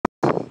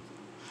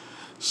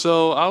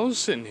So I was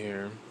sitting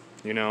here,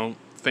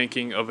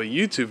 thinking of a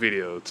YouTube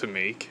video to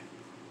make.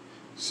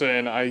 So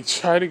and I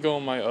try to go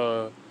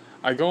on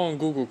I go on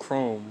Google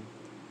Chrome,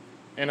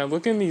 and I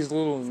look in these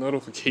little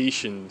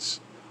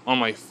notifications on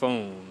my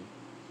phone,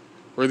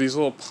 where these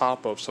little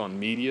pop-ups on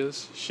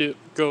media's shit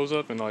goes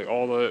up and like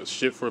all that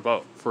shit for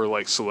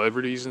like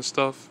celebrities and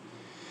stuff.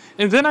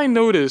 And then I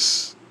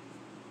notice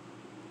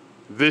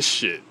this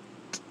shit.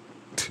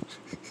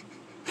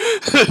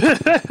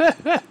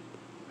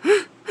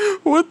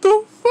 What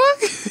the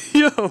fuck?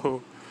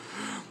 Yo.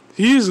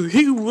 He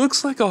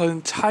looks like an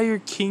entire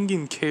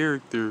Kingdom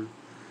character.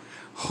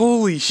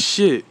 Holy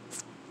shit.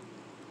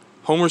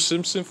 Homer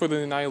Simpson for the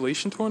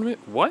Annihilation Tournament?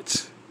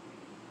 What?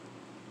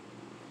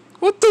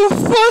 What the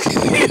fuck?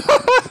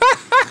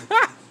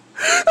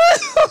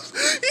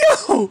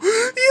 Yo,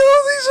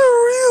 these are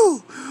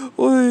real.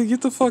 Wait,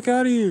 get the fuck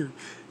out of here.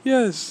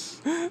 Yes.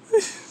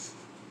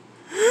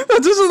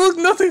 That doesn't look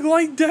nothing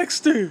like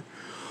Dexter.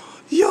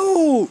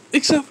 Yo,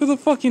 except for the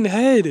fucking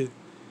head.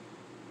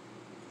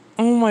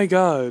 Oh my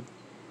god.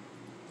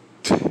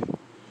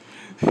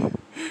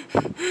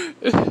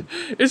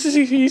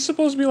 He's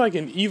supposed to be like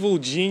an evil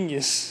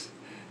genius.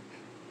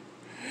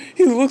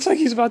 He looks like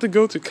he's about to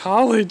go to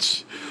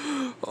college.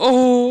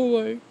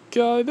 Oh my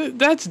god.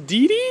 That's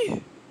Dee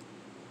Dee?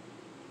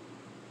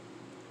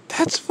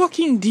 That's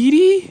fucking Dee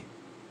Dee?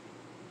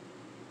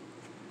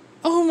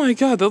 Oh my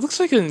god, that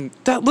looks like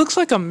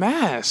a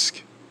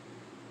mask.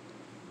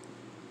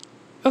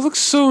 That looks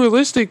so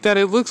realistic that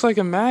it looks like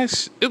a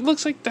mask. It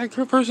looks like that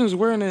person's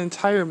wearing an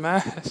entire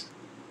mask.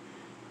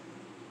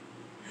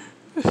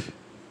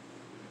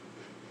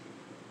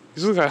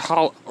 These look like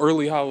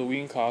early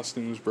Halloween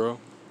costumes,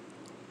 bro.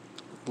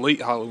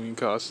 Late Halloween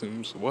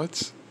costumes.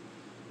 What?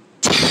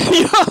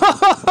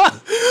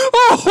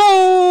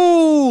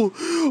 Oh!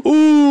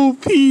 Ooh,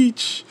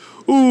 Peach.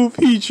 Ooh,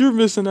 Peach, you're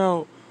missing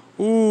out.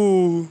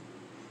 Ooh.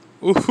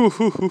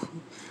 Ooh.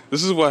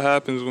 This is what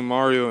happens when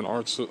Mario and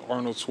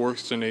Arnold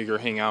Schwarzenegger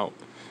hang out.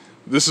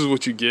 This is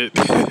what you get.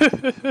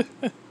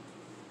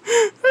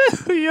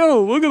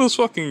 Yo, look at those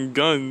fucking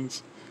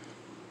guns.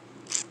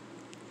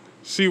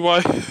 See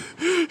why?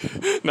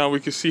 Now we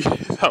can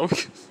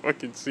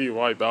fucking see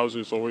why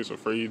Bowser's always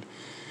afraid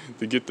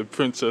to get the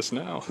princess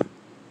now.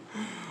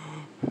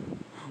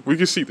 We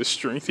can see the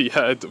strength he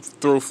had to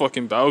throw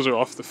fucking Bowser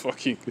off the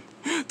fucking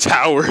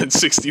tower in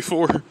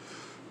 64.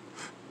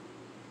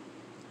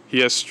 He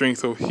has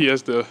strength over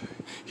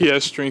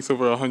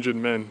 100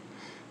 men.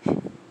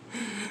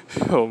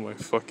 Oh my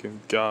fucking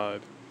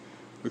god.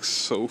 Looks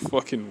so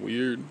fucking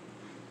weird.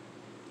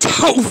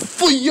 Oh,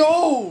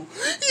 yo!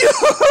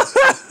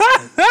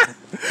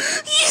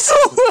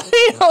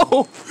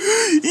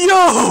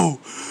 Yo!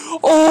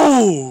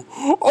 Oh!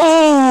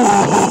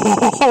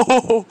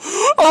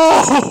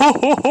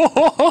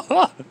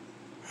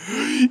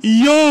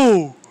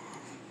 Yo!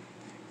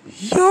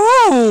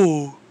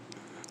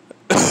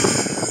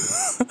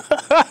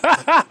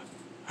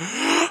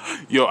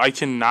 Yo, I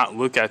cannot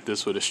look at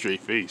this with a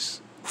straight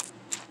face.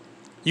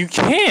 You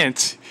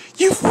can't!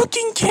 You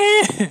fucking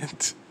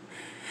can't!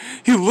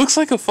 He looks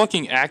like a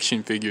fucking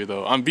action figure,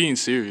 though. I'm being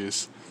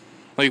serious.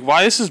 Like,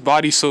 why is his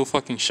body so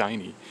fucking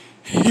shiny?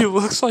 He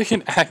looks like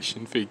an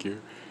action figure.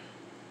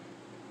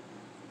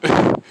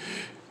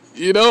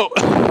 You know,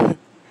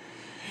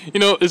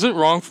 is it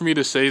wrong for me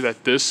to say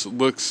that this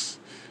looks...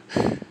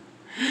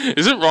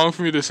 Is it wrong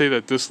for me to say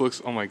that this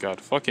looks... Oh my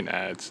god, fucking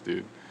ads,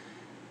 dude.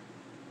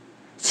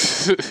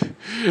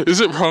 Is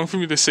it wrong for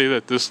me to say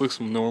that this looks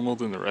normal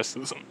than the rest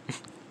of them?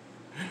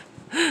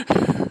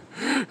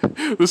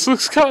 This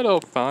looks kind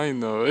of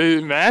fine, though.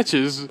 It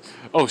matches.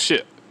 Oh,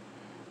 shit.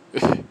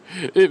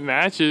 It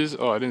matches.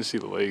 Oh, I didn't see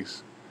the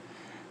legs.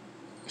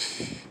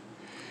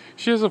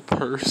 She has a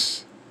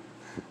purse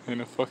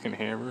and a fucking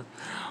hammer.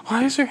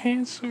 Why is her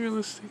hand so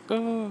realistic?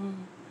 Oh.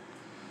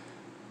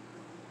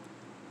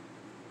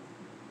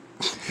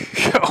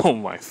 Oh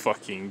my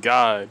fucking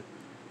god.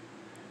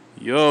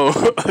 Yo,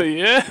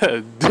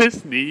 yeah,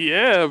 Disney,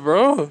 yeah,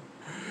 bro.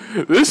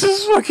 This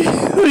is fucking,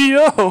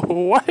 yo,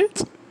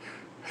 what?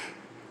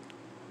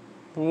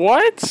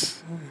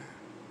 What?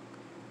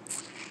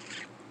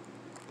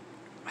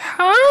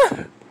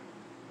 Huh?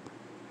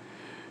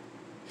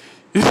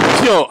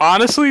 Yo,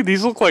 honestly,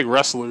 these look like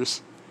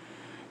wrestlers.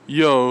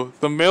 Yo,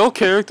 the male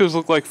characters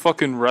look like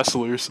fucking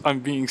wrestlers. I'm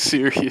being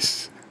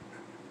serious.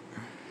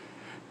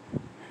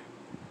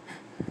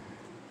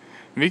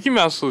 Mickey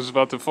Mouse is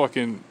about to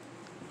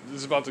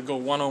go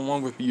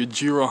one-on-one with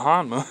Yujiro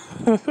Hanma.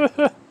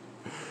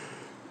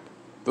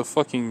 The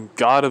fucking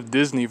god of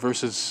Disney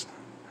versus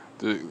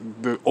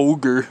the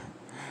ogre,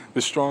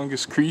 the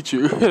strongest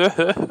creature.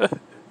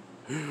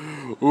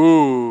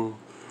 Ooh.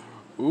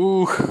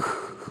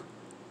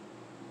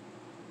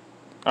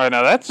 Alright,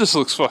 now that just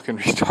looks fucking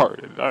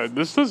retarded. Alright,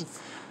 this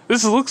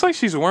looks like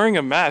she's wearing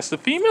a mask. The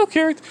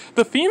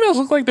females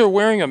look like they're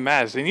wearing a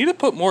mask. They need to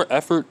put more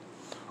effort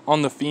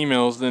on the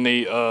females than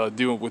they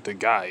do with the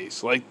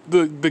guys. Like,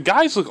 the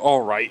guys look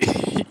alright.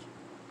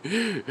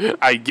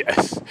 I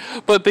guess.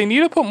 But they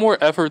need to put more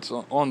efforts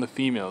on the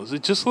females.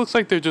 It just looks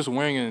like they're just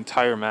wearing an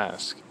entire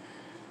mask.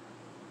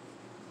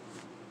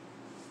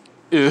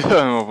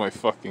 Oh my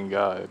fucking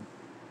god.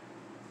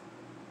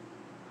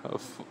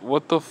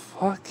 What the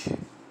fuck?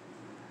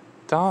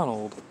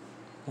 Donald.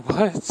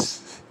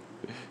 What?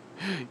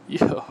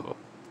 Yo.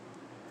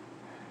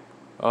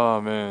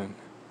 Oh man.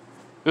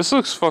 This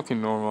looks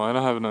fucking normal. I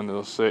don't have nothing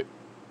else to say.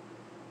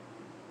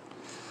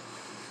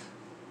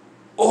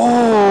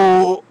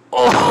 Oh!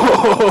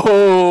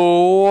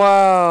 Oh!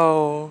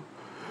 Wow!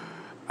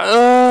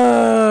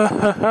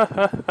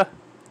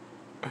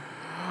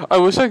 I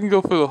wish I could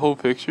go for the whole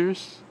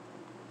pictures.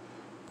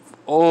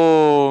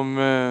 Oh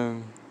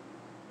man.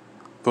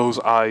 Those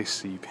eyes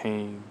see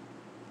pain.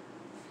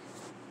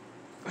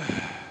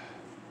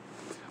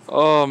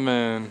 Oh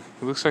man.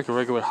 He looks like a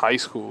regular high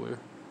schooler.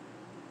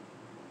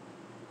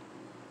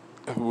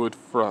 Wood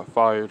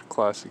fired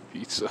classic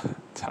pizza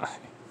time.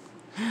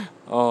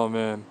 Oh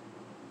man.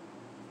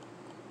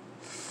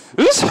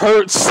 This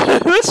hurts.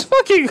 This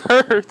fucking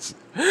hurts.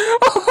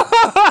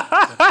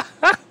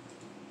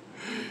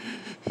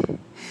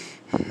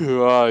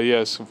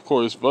 Yes, of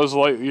course. Buzz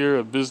Lightyear,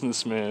 a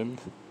businessman.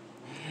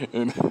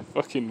 And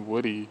fucking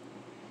Woody.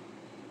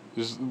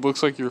 Just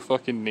looks like your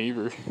fucking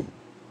neighbor.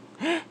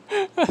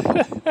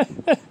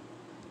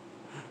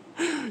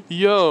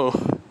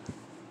 Yo.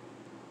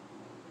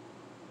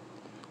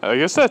 I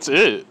guess that's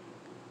it.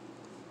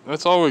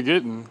 That's all we're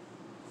getting.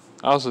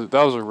 That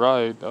was a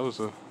ride. That was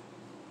a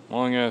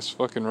long ass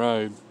fucking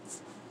ride.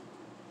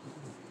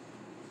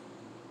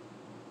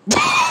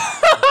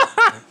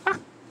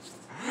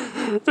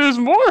 There's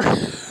more.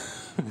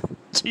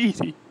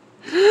 Genie.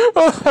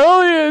 Oh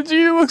hell yeah!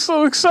 Genie looks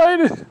so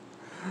excited.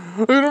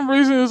 Look at him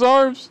raising his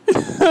arms.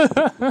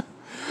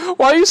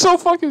 Why are you so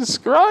fucking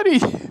scrawny?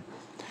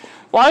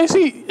 Why is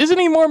he? Isn't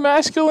he more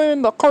masculine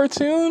in the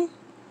cartoon?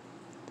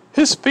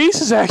 His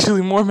face is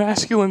actually more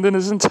masculine than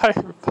his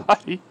entire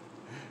body.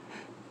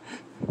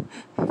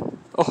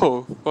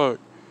 Oh, fuck.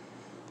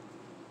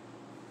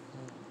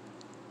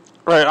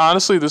 Right,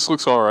 honestly, this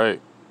looks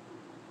alright.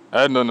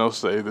 I had nothing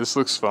else to say. This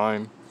looks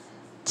fine.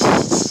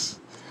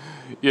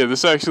 Yeah,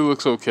 this actually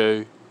looks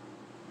okay.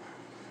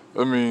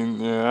 I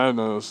mean, yeah, I had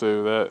nothing else to say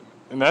to that.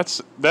 And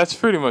that's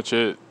pretty much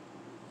it.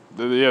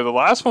 The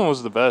last one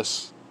was the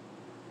best.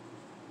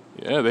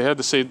 Yeah, they had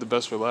to save the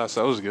best for last.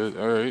 That was good.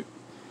 Alright.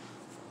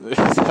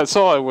 That's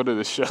all I wanted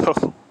to show.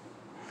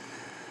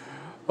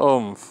 Oh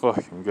my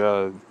fucking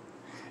god.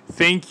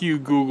 Thank you,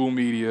 Google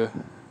Media.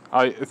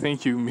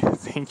 Thank you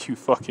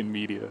fucking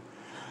media.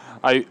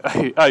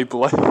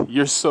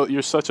 You're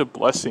such a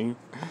blessing.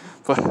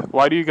 But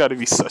why do you gotta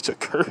be such a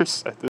curse at this